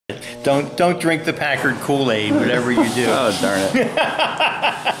Don't drink the Packard Kool-Aid, whatever you do. Oh, darn it.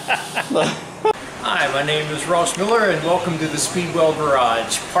 Hi, my name is Ross Miller, and welcome to the Speedwell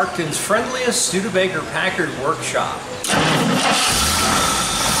Garage, Parkton's friendliest Studebaker Packard workshop.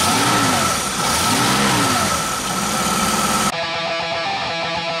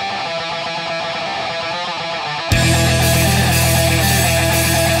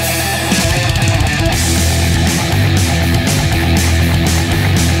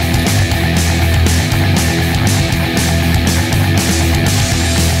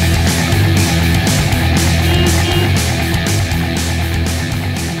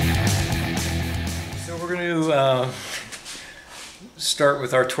 Start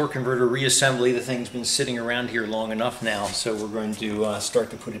with our torque converter reassembly. The thing's been sitting around here long enough now, so we're going to start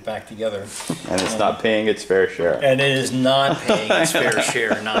to put it back together. And it's not paying its fair share. And it is not paying its fair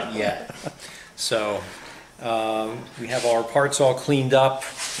share, not yet. So we have our parts all cleaned up,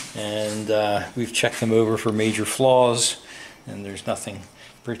 and we've checked them over for major flaws, and there's nothing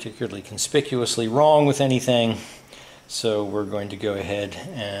particularly conspicuously wrong with anything. So we're going to go ahead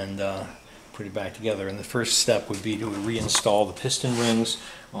and put it back together, and the first step would be to reinstall the piston rings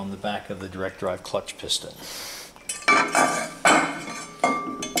on the back of the direct drive clutch piston.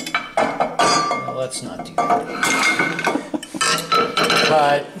 Well, let's not do that.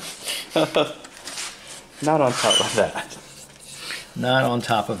 But not on top of that. Not on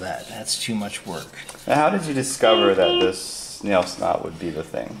top of that. That's too much work. Now, how did you discover that this snail snot would be the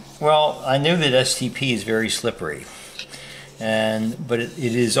thing? Well, I knew that STP is very slippery, but it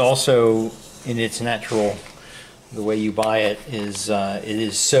is also, in its natural, the way you buy it is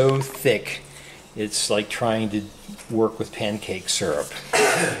so thick, it's like trying to work with pancake syrup,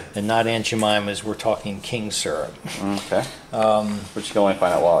 and not Aunt Jemima's. We're talking king syrup. Okay. Which you can only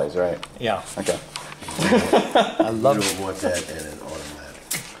find at Wally's, right? Yeah. Okay. I love it. You don't want that in an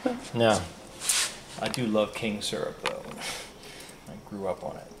automatic. No, I do love king syrup though. I grew up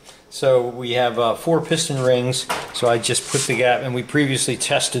on it. So we have 4 piston rings, so I just put the gap, and we previously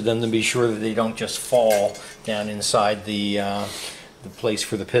tested them to be sure that they don't just fall down inside the place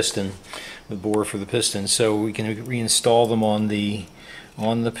for the piston, the bore for the piston. So we can reinstall them on the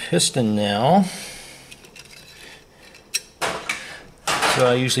piston now. So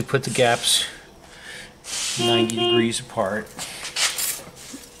I usually put the gaps 90 degrees apart.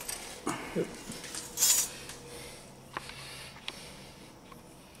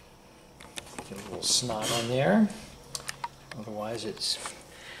 Snot on there, otherwise it's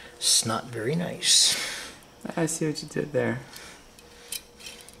not very nice. I see what you did there.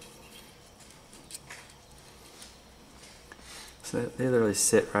 So they literally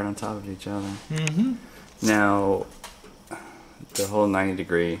sit right on top of each other. Mm-hmm. Now, the whole 90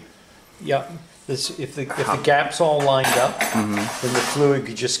 degree. Yep. If the gap's all lined up, then the fluid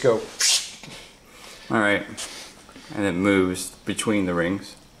could just go. All right, and it moves between the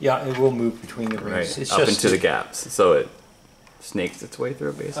rings. Yeah, it will move between the rings. Right, It's up just into the gaps, so it snakes its way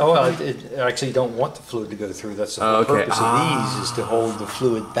through, basically. Oh, well, it actually don't want the fluid to go through. That's the whole purpose of these, is to hold the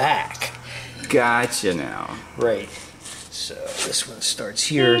fluid back. Gotcha now. Right. So this one starts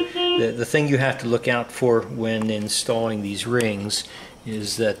here. The thing you have to look out for when installing these rings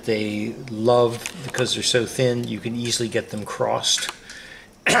is that they love, because they're so thin, you can easily get them crossed.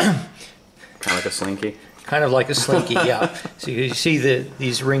 Kind of like a slinky. Kind of like a slinky, yeah. So you see that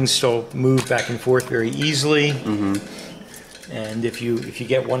these rings still move back and forth very easily. And if you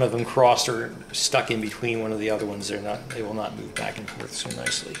get one of them crossed or stuck in between one of the other ones, they will not move back and forth so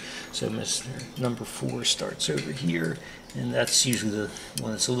nicely. So number 4 starts over here, and that's usually the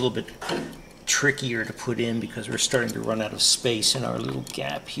one that's a little bit trickier to put in, because we're starting to run out of space in our little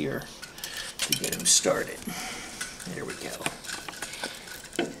gap here to get him started. There we go.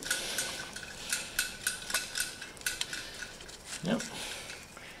 Yep.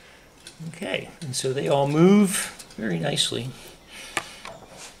 Okay, and so they all move very nicely.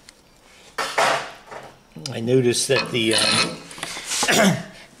 I noticed that the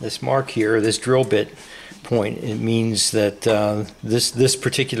this mark here, this drill bit point, it means that this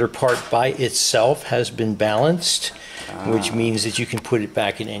particular part by itself has been balanced, which means that you can put it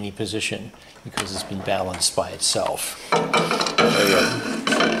back in any position because it's been balanced by itself.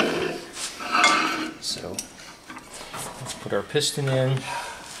 So let's put our piston in.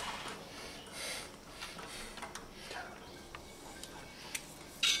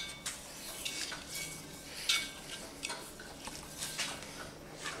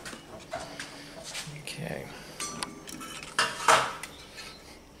 Okay.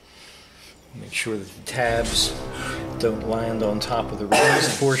 Make sure that the tabs don't land on top of the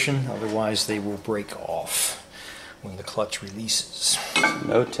raised portion, otherwise they will break off when the clutch releases.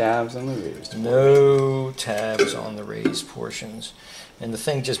 No tabs on the raised. No tabs on the raised portions. And the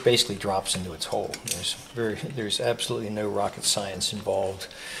thing just basically drops into its hole. There's absolutely no rocket science involved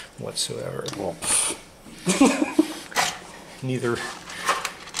whatsoever. Well, Neither.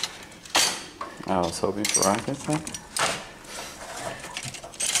 I was hoping for rocket science.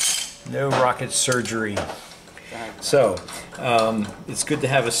 No rocket surgery. So, it's good to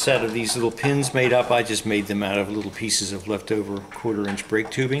have a set of these little pins made up. I just made them out of little pieces of leftover 1/4-inch brake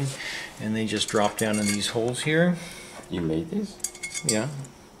tubing, and they just drop down in these holes here. You made these? Yeah.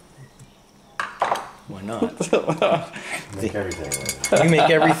 Why not? Make everything. You make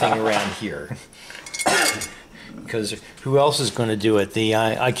everything around here. Because who else is going to do it?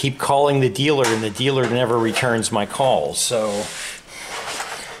 I keep calling the dealer, and the dealer never returns my calls. So,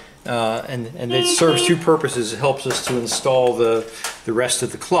 and it serves two purposes. It helps us to install the rest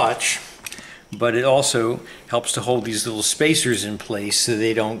of the clutch, but it also helps to hold these little spacers in place so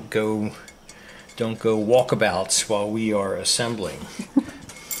they don't go walkabouts while we are assembling.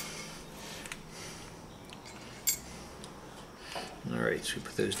 All right, so we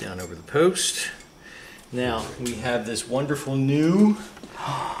put those down over the post. Now we have this wonderful new,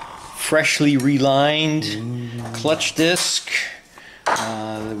 freshly relined clutch disc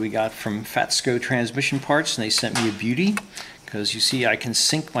that we got from Fatsco Transmission Parts, and they sent me a beauty because you see I can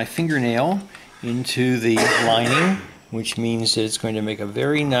sink my fingernail into the lining, which means that it's going to make a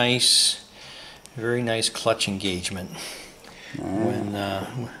very nice clutch engagement.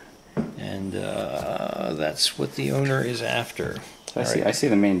 That's what the owner is after. So I see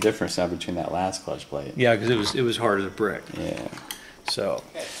the main difference now between that last clutch plate. Yeah, because it was hard as a brick. Yeah. So,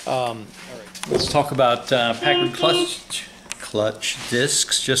 all right. Let's talk about Packard clutch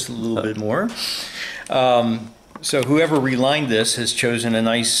discs just a little bit more. So whoever relined this has chosen a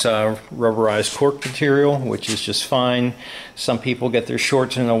nice rubberized cork material, which is just fine. Some people get their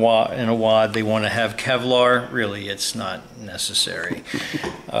shorts in a wad. They want to have Kevlar. Really, it's not necessary.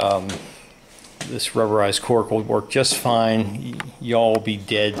 This rubberized cork will work just fine. Y'all will be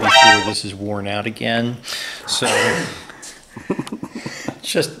dead before this is worn out again. So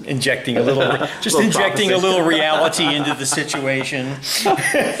just injecting a little reality into the situation.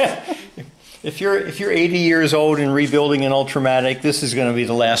 If you're 80 years old and rebuilding an Ultramatic, this is going to be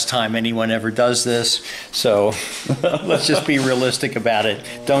the last time anyone ever does this. So let's just be realistic about it.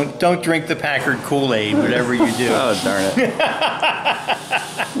 Don't drink the Packard Kool-Aid, whatever you do. Oh, darn it.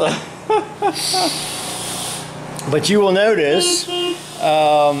 But you will notice that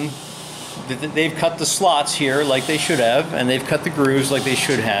they've cut the slots here like they should have, and they've cut the grooves like they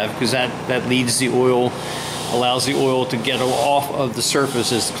should have, because that leads the oil, allows the oil to get off of the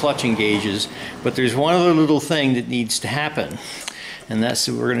surface as the clutch engages. But there's one other little thing that needs to happen, and that's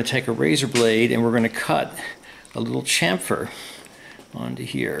that we're going to take a razor blade and we're going to cut a little chamfer onto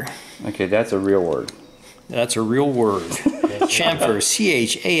here. Okay, that's a real word. That's a real word. Chamfer,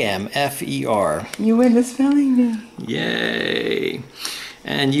 C-H-A-M-F-E-R. You win the spelling bee. Yay.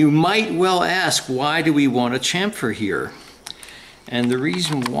 And you might well ask, why do we want a chamfer here? And the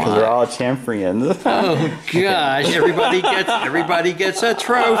reason why... Because we're all chamferians. Oh gosh, everybody gets a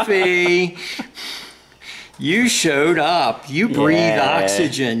trophy. You showed up. You breathe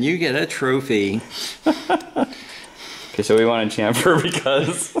oxygen. You get a trophy. Okay, so we want a chamfer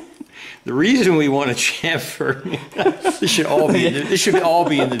because... The reason we want a chamfer, this should all be in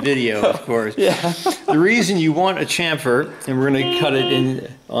the video, of course. Yeah. The reason you want a chamfer, and we're going to cut it in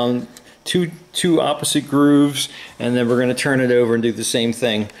on two opposite grooves, and then we're going to turn it over and do the same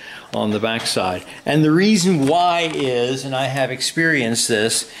thing on the back side. And the reason why is, and I have experienced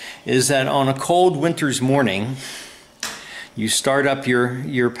this, is that on a cold winter's morning, you start up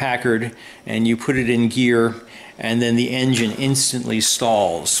your Packard and you put it in gear, and then the engine instantly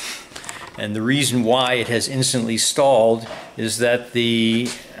stalls. And the reason why it has instantly stalled is that the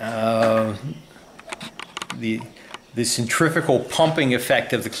centrifugal pumping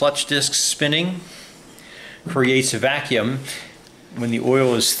effect of the clutch disc spinning creates a vacuum when the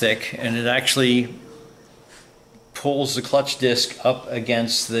oil is thick, and it actually pulls the clutch disc up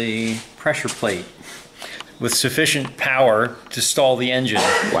against the pressure plate with sufficient power to stall the engine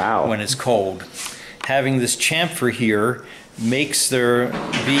when it's cold. Having this chamfer here makes there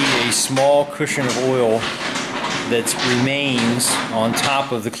be a small cushion of oil that remains on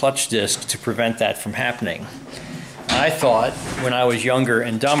top of the clutch disc to prevent that from happening. I thought when I was younger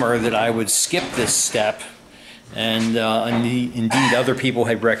and dumber that I would skip this step, and indeed other people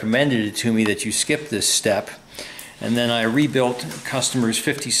had recommended it to me that you skip this step. And then I rebuilt customer's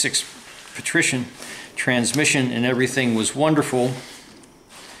 56 Patrician transmission, and everything was wonderful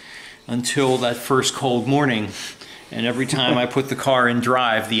until that first cold morning. and every time I put the car in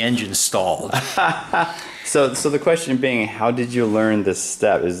drive, the engine stalled. So the question being, how did you learn this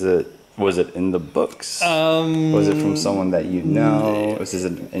step? Was it in the books? Was it from someone that you know? Was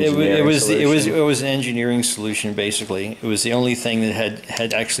it an engineering solution? It was an engineering solution, basically. It was the only thing that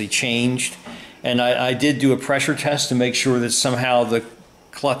had actually changed. And I did do a pressure test to make sure that somehow the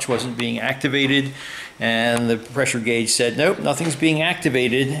clutch wasn't being activated. And the pressure gauge said, nope, nothing's being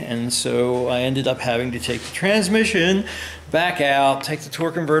activated. And so I ended up having to take the transmission back out, take the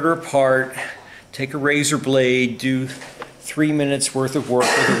torque converter apart, take a razor blade, do 3 minutes worth of work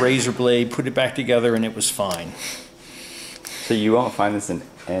with a razor blade, put it back together, and it was fine. So you won't find this in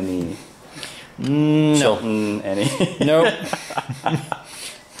any No. Chilton, any. Nope.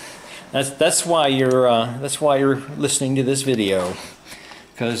 That's why you're listening to this video,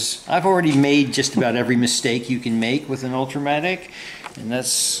 because I've already made just about every mistake you can make with an Ultramatic, and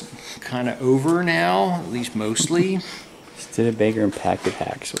that's kind of over now, at least mostly. Studebaker and Packard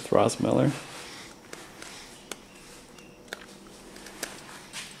hacks with Ross Miller.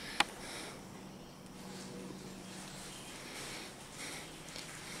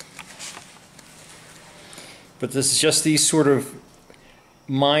 But this is just these sort of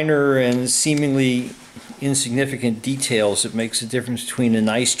minor and seemingly insignificant details that makes a difference between a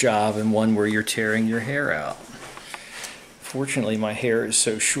nice job and one where you're tearing your hair out. Fortunately, my hair is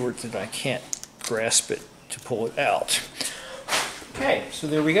so short that I can't grasp it to pull it out. Okay, so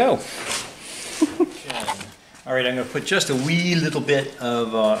there we go. All right, I'm going to put just a wee little bit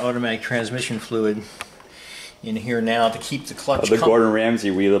of automatic transmission fluid in here now to keep the clutch. The Gordon Ramsay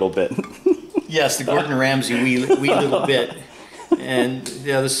wee little bit. Yes, the Gordon Ramsay wee little bit. And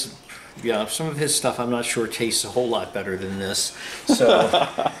yeah, some of his stuff I'm not sure tastes a whole lot better than this. So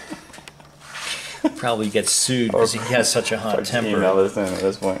probably gets sued because he has such a hot temper. At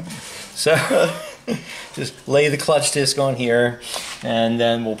this point. So just lay the clutch disc on here, and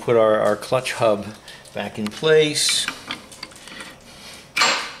then we'll put our clutch hub back in place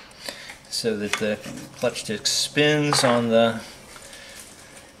so that the clutch disc spins on the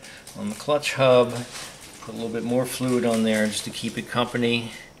clutch hub. Put a little bit more fluid on there just to keep it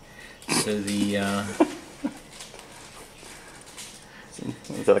company. So the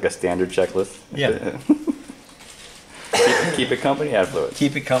is that like a standard checklist? Yeah. keep it company, add fluid.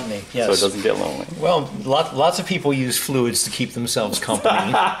 Keep it company, yes. So it doesn't get lonely. Well, lots of people use fluids to keep themselves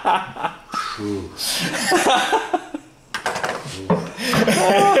company.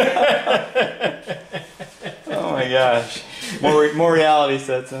 Oh my gosh. More reality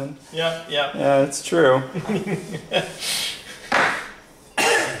sets in. Yeah. Yeah, it's true.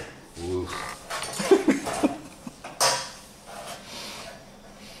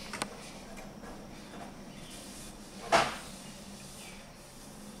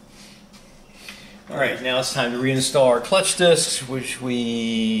 All right, now it's time to reinstall our clutch discs, which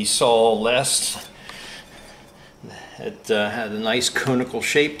we saw last. It had a nice conical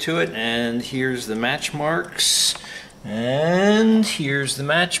shape to it, and here's the match marks. And here's the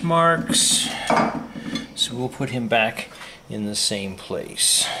match marks. So we'll put him back in the same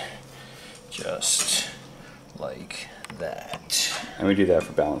place. Just like that. And we do that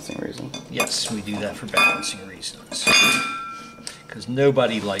for balancing reasons. Yes, we do that for balancing reasons. Because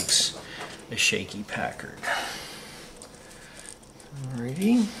nobody likes a shaky Packard.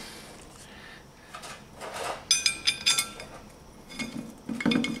 Alrighty.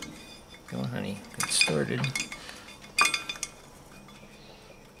 Go on, honey. Get started.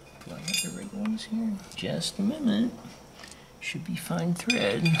 Do I have the right ones here? Just a minute. Should be fine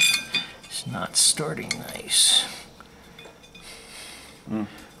thread. It's not starting nice.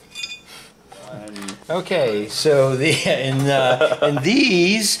 Okay, so in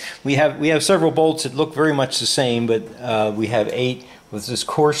these we have several bolts that look very much the same, but we have 8 with this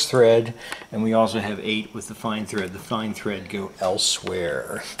coarse thread, and we also have 8 with the fine thread. The fine thread go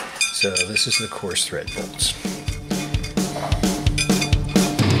elsewhere. So this is the coarse thread bolts.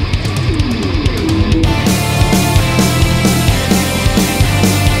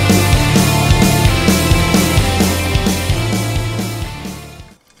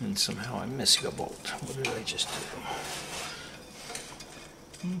 And somehow I'm missing a bolt. What did I just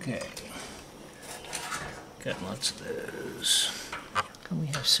do? Okay. Got lots of those. How come we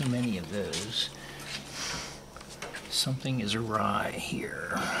have so many of those? Something is awry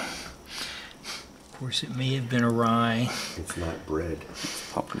here. Of course, it may have been awry. It's not bread.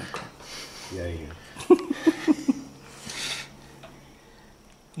 It's pumpernickel. Yeah.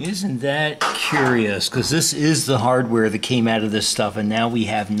 Isn't that curious? Because this is the hardware that came out of this stuff, and now we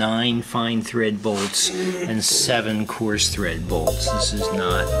have 9 fine thread bolts and 7 coarse thread bolts. This is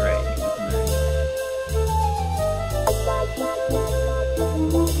not right.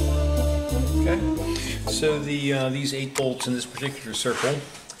 Okay. So these 8 bolts in this particular circle,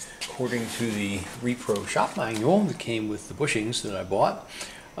 according to the Repro shop manual that came with the bushings that I bought,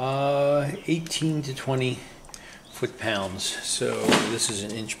 18 to 20 foot-pounds. So this is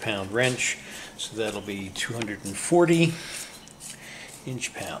an inch-pound wrench, so that'll be 240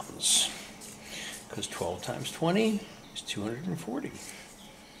 inch-pounds, because 12 times 20 is 240.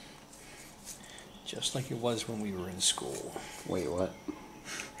 Just like it was when we were in school. Wait, what?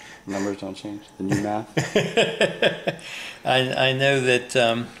 Numbers don't change? The new math? I know that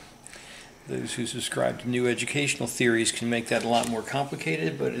those who subscribe to new educational theories can make that a lot more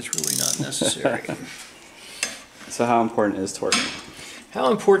complicated, but it's really not necessary. So how important is torquing?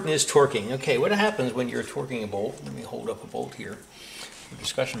 How important is torquing? Okay, what happens when you're torquing a bolt? Let me hold up a bolt here for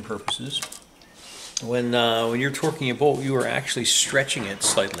discussion purposes. When you're torquing a bolt, you are actually stretching it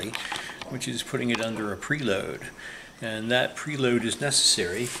slightly, which is putting it under a preload. And that preload is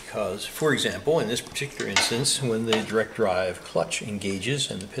necessary because, for example, in this particular instance, when the direct drive clutch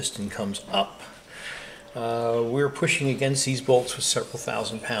engages and the piston comes up, we're pushing against these bolts with several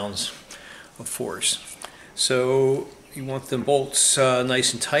thousand pounds of force. So you want the bolts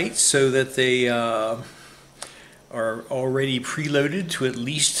nice and tight so that they are already preloaded to at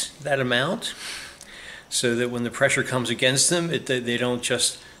least that amount, so that when the pressure comes against them, they don't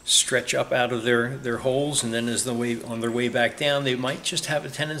just stretch up out of their holes, and then on their way back down, they might just have a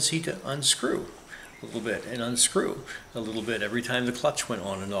tendency to unscrew a little bit and unscrew a little bit every time the clutch went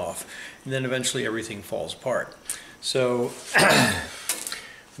on and off, and then eventually everything falls apart. So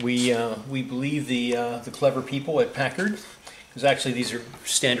we believe the clever people at Packard, because actually these are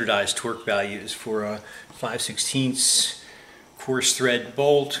standardized torque values for a 5/16 coarse thread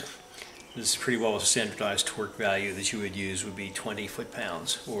bolt. This is pretty well a standardized torque value that you would use would be 20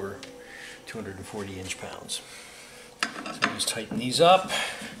 foot-pounds or 240 inch-pounds. So just tighten these up,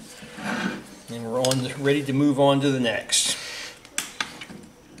 and we're ready to move on to the next.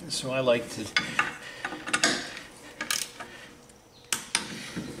 So I like to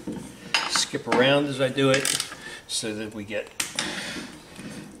skip around as I do it so that we get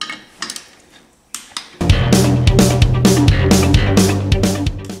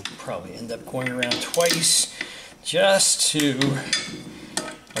probably end up going around twice just to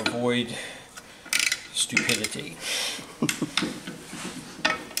avoid stupidity.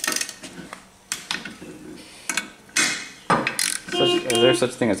 Is there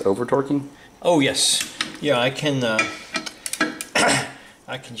such thing as over torquing? Oh yes, yeah. I can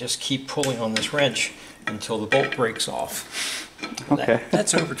I can just keep pulling on this wrench until the bolt breaks off. Okay,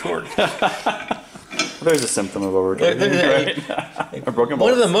 that's over torqued. There's a symptom of over torquing, right? A broken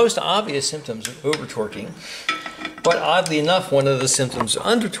bolt. One of the most obvious symptoms of over torquing, but oddly enough, one of the symptoms of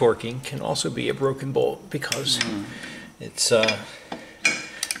under torquing can also be a broken bolt, because it's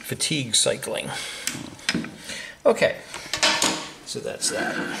fatigue cycling. Okay, so that's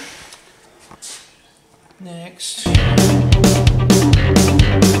that. Next.